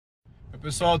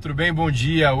Pessoal, tudo bem? Bom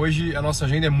dia. Hoje a nossa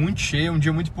agenda é muito cheia, um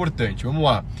dia muito importante. Vamos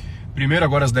lá. Primeiro,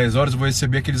 agora às 10 horas, eu vou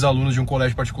receber aqueles alunos de um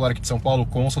colégio particular aqui de São Paulo,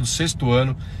 Consta, do 6º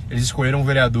ano. Eles escolheram um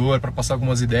vereador para passar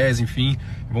algumas ideias, enfim.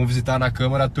 Vão visitar na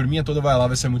Câmara. A turminha toda vai lá,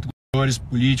 vai ser muito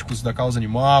políticos da causa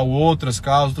animal, outras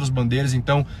causas, outras bandeiras.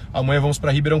 Então amanhã vamos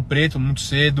para Ribeirão Preto muito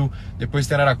cedo, depois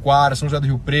tem Araraquara, São José do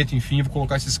Rio Preto, enfim, vou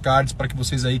colocar esses cards para que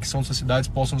vocês aí que são dessas cidades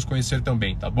possam nos conhecer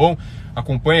também, tá bom?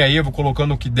 Acompanha aí, eu vou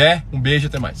colocando o que der. Um beijo e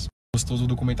até mais. Gostoso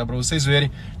documentar para vocês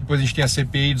verem. Depois a gente tem a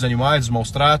CPI dos animais, dos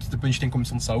maus tratos, depois a gente tem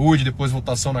comissão de saúde, depois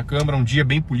votação na Câmara, um dia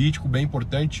bem político, bem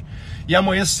importante. E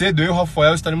amanhã cedo eu e o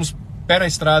Rafael estaremos pé na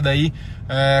estrada aí,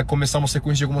 começar uma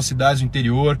sequência de algumas cidades do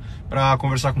interior para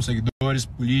conversar com seguidores,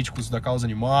 políticos da causa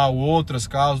animal, outras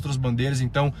causas, outras bandeiras.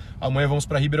 Então amanhã vamos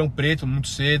para Ribeirão Preto muito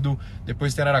cedo,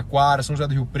 depois tem Araraquara, São José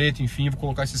do Rio Preto, enfim, vou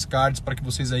colocar esses cards para que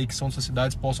vocês aí que são dessas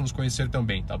cidades possam nos conhecer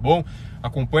também, tá bom?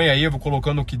 Acompanha aí, eu vou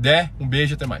colocando o que der. Um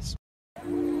beijo e até mais.